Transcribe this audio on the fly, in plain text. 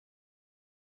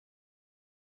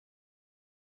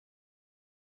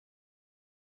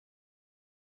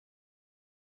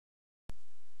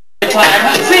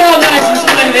time. See how nice and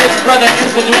splendid it is, brother and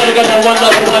sisters, we're together on one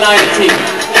love and one identity.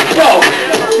 Go,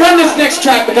 run this next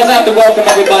track because I have to welcome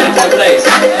everybody to the place.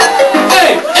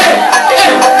 Hey, hey,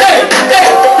 hey, hey, hey,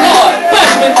 on,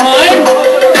 bashment time.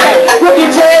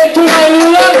 Rookie J to my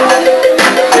left.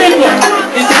 People,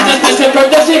 this is a special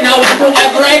courtesy now to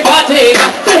everybody.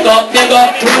 Big up to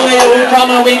you,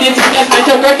 come on with this is a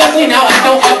special courtesy now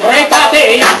to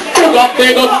everybody. Big up to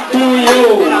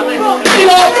you. Big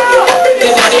up,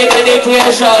 this is a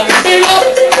dedication. Big up,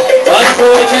 one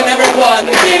for each and every one.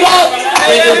 Big up,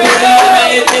 this is the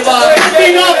amazing one.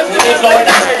 Big up, this is Lord,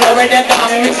 glory to God.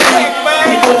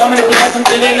 People come to bless them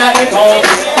till they not at home.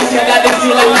 You see that they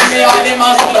feel like me or they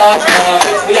must blast.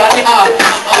 We are the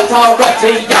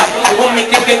authority. You want me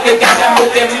to get them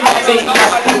with them body.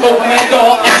 People come and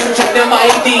go and check them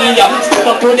idea. Step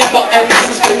up to the button and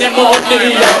spin them all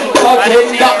day. Talk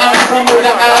his got and promote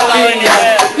the idea.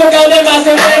 Look how they must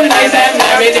have been nice and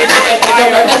married. It's a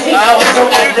courtesy now to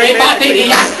everybody.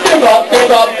 Big up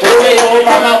to you.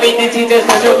 Mama with the teachers,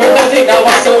 special courtesy now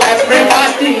to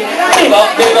everybody. Big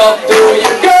up to you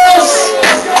girls.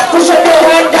 Push up your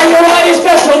hand, can you ride a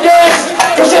special guest?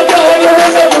 Push up your hand, you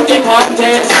win the beauty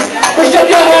contest. Push up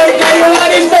your hand, can you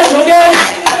ride a special guest?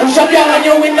 Push up your hand,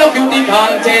 you win the beauty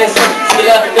contest. See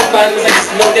the fans,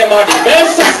 know them are the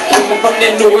best. People from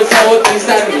the north, south, east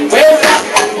and west.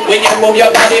 When you move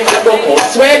your body, man, don't hold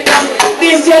sweat.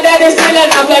 This year that is still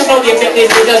an flash, no give it, this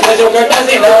is a special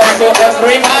courtesy now to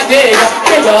everybody.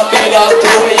 Big up to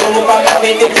you, from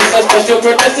having this is a special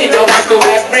courtesy now to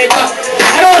everybody.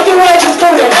 And all the righteous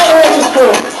crew, all the righteous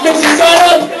crew, mix it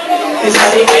up. This is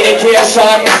the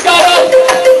education, got up.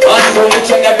 On to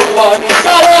each and every one,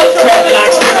 got up.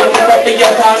 Dreadlocks, from the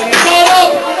your tongue, got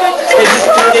up. This is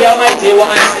to the almighty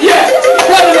one, yeah.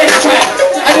 What the next track?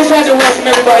 I just had to welcome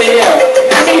everybody here.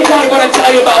 In the meantime, I'm going to tell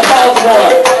you about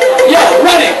Baltimore. Yo,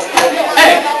 run it.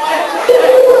 Hey,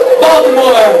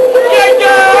 Baltimore.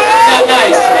 Not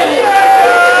nice, man.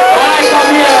 When I come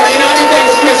here, you know,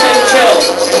 everything's peace and chill.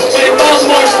 But in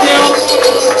Baltimore still,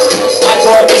 I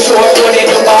pour for sure more than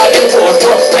you bargain for.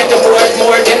 Let the boys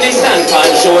more than they stand on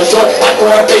shore. I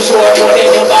pour for sure more than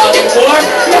you bargain for.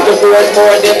 Let the boys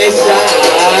more than they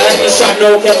stand. Shot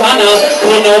no Katana,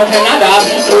 we no Canada.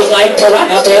 Moves like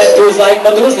Piranha, moves like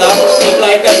Medusa. Speak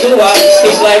like a Dua,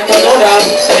 speak like a Loda.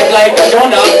 Act like a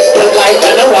Jonah, look like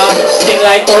a Noah. Sing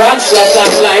like a Ranchla,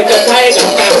 flash like a tiger.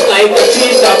 Fast like a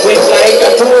cheetah, quick like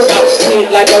a Tuga. Sweet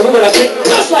like a Ruda,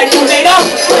 just like Tornado.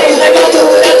 Plays like a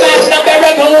Buddha, fast like a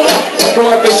Ragoda.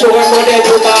 Pour for sure more than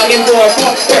you bargain for.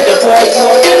 Let the boys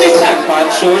more than they stand on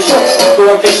shore.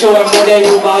 Pour for sure more than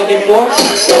you bargain for.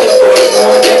 Let the boys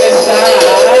more than they stand.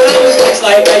 Looks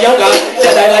like a yoga,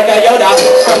 Jedi like a Yoda.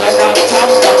 From like a top,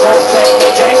 the whole thing, the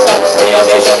Jacob. Rio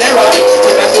de Janeiro,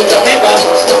 take back to Jamaica.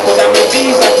 Put them with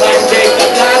these, I climb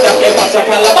Jacob ladder. Que pasa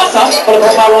calabasa, por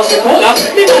tomar once cola.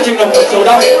 Mi magic no put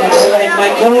soda, I like my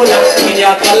cola.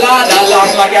 Piña colada,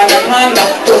 long like anaconda.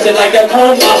 Toasted like a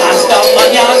coma, hasta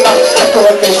mañana. I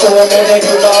pour for sure more than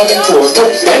you bargain for.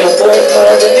 Let the boys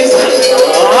more than they stand.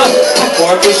 I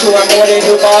pour for sure more than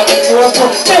you bargain for.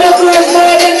 Let the boys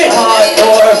more than they hard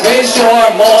for. For sure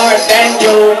more than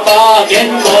you bargain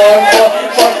for.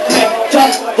 Let the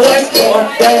boys more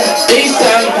than they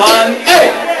stand on. Hey!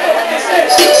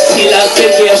 Selah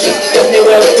situation, if they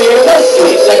will feel the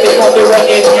sweet like the coffee run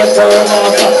in your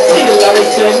thermos. See the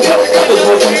Larison, that was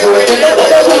working for it.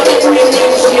 But I want to bring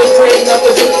in, she is praying up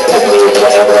the truth. I believe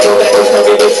whatever, that is not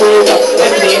the truth.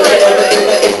 Let's leave whatever,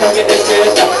 that is not the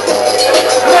truth.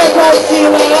 Where goes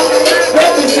Selah?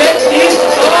 Represent this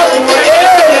Baltimore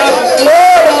area.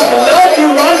 Lord, I love you.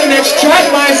 Run the next track,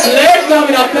 my slave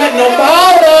coming up at no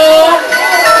power.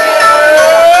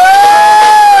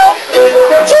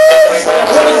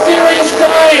 What a serious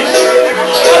time!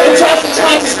 Not the just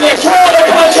consciousness, for all the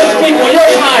conscious people, your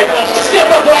time! Step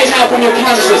up right now from your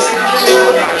conscious.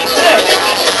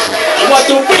 I want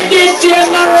the wicked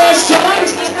generation!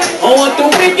 I want the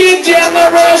wicked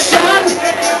generation!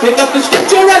 Pick up the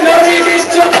scripture and read it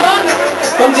to man!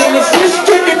 From Genesis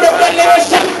to the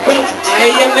Revelation! Well, I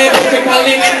am the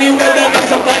physically in the wilderness,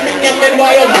 sometimes I get made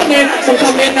while running,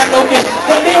 sometimes I'm not looking.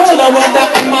 But the whole world that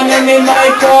I'm on in my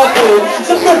coffee.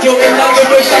 So put you in the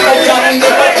bush like a John and the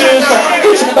Baptist.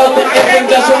 Teach about the different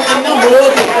just and the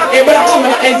Moses. Abraham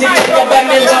and Jacob and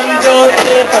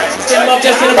Joseph. Stem up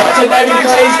just in a bunch of diving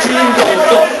Christ Jesus.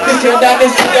 This year that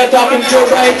is they're talking to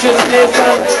righteousness.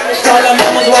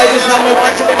 Solomon's wisest now we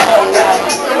want to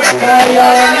know.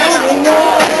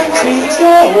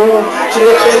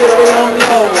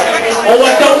 Oh,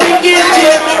 what the wicked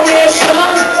generation!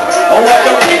 Oh, what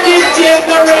the wicked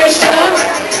generation!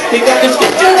 Pick up the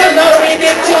scripture and I'll read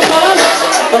it to man.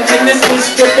 Something this is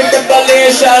stripping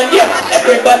revelation. Yeah,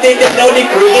 everybody they know the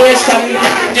creation.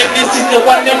 If this is the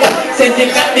one that says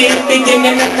it got the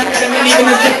beginning and not even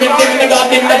a different thing they got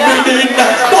in the beginning.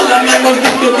 All of my must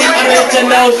be the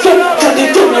original. So, for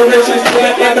the generations to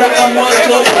let Abraham was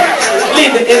close.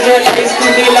 Lead the Israelites to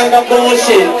the land of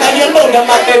bullshit. And you know them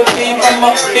at the team from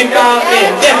up the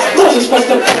mountain. Then Moses was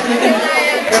the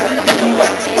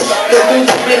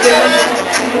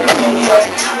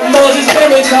Moses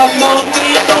spirit of Mount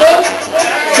Nebo.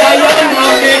 Zion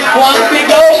have it one big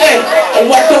old head.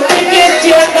 What a wicked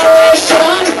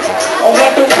generation.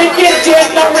 What a wicked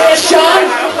generation.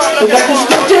 We got the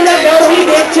scripture and now we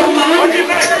get your man.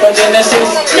 But Genesis,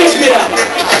 mix me up.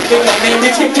 The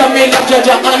scripture me love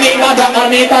Jaja,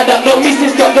 Anita, that no me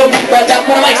sister, no big brother.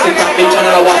 But I'm like, sit down, the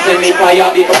channel was in me fire,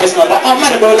 the professional. But I'm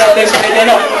mad about all them shining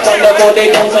up. Thunderbolt,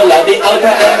 they don't so loud, the Alpha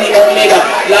and the Omega.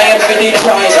 Lion for the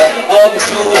tribe of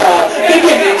Judah.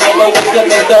 Beginning of the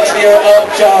wisdom is the fear of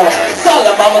Jah.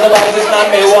 Solomon was the wisest man,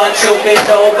 me want you to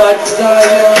know. But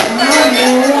Zion,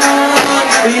 me want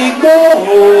we go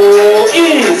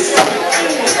is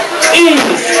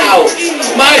out.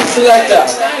 My selector.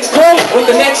 Come with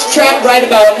the next track right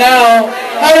about now.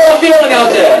 How y'all feeling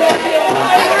out there?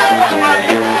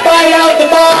 Fight out the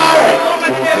bar.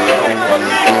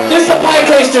 This is a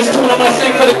Pietaster's tune. I'm gonna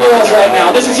sing for the girls right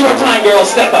now. This is your time, girls.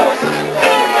 Step up.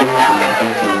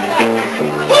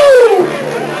 Woo!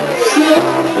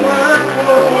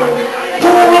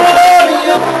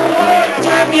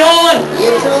 Turn me on.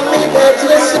 You told me that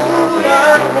you're so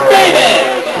baby.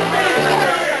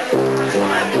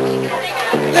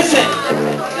 Listen,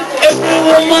 every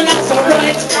woman has a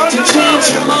right to change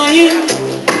her mind.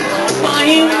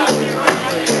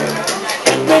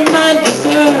 Every man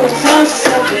deserves a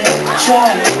second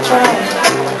try,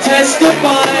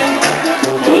 testify.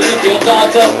 Well, if your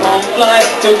daughter complies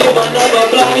to give another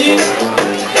blind,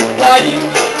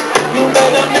 you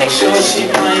better make sure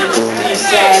she finds these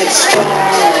sides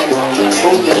strong.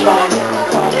 Hold the line.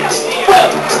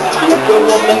 Well, if the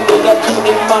woman goes up to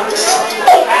the max,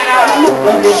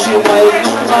 when she might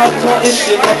not matter if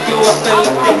she got you up and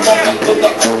let your woman to the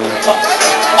max.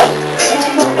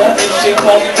 If she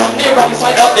come from the wrong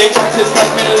side of the tracks, it's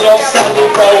like middle of Sally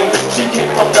Brown. She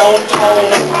came from downtown,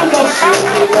 I love she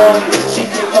only one. She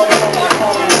came from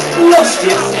downtown, lost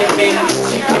it singing.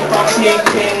 She came from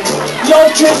thinking, your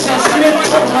dress is slim,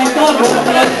 oh my God, what a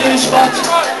blood dish. But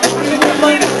every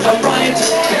woman has a right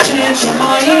to change her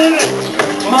mind.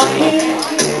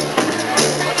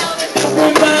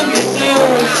 Every man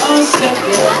deserves a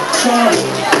second chance.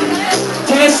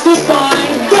 Testify,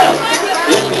 well,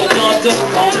 if your daughter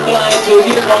comply to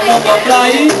give another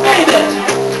blind, hey then,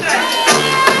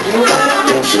 you better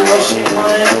make sure she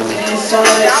finds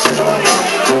inside strong.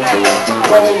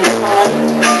 Well,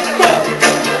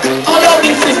 all of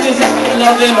these sisters are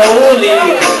loving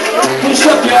holy. Push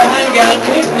up your hand, girl,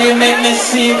 quickly make me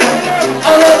see.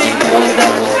 All of these girls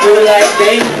that do like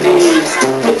babies.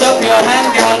 Put up your hand,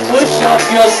 girl, push up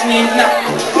your sleeve. Now,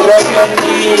 put up your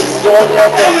knees, don't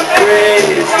let them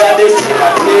praise. That is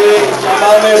my place,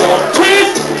 I'm me on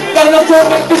twist. Got enough to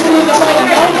make this through the bottom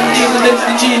down and these are the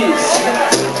G's.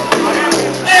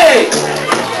 Hey!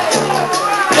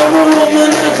 Every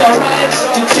woman has a right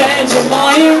to change her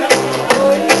mind.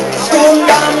 School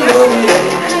down the way.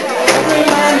 Every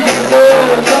man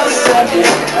deserves a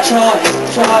second try,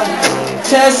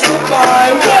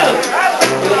 testify. Well,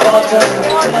 you want to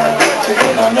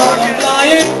give another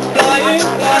blind.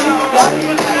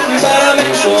 You better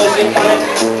make sure she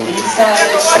finds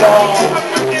inside strong.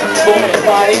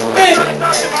 Bonafide, baby.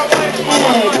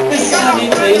 This happy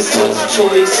place was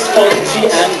choice, punchy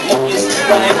and moist.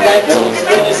 Rhyme like those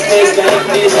boys, taste like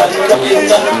these and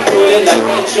rise and rolling like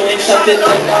a joint. Shut it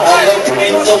like a hollow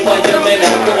brain. So why you may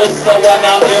not go so I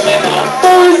now hear me now.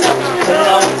 Boys,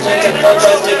 now I'm taking my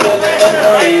choice because of the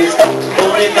noise.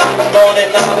 Bone it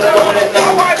now.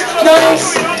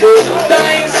 Nice, good,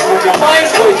 thanks. With your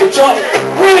minds, with your choice.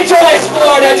 Rejoice,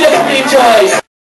 Florida, just rejoice.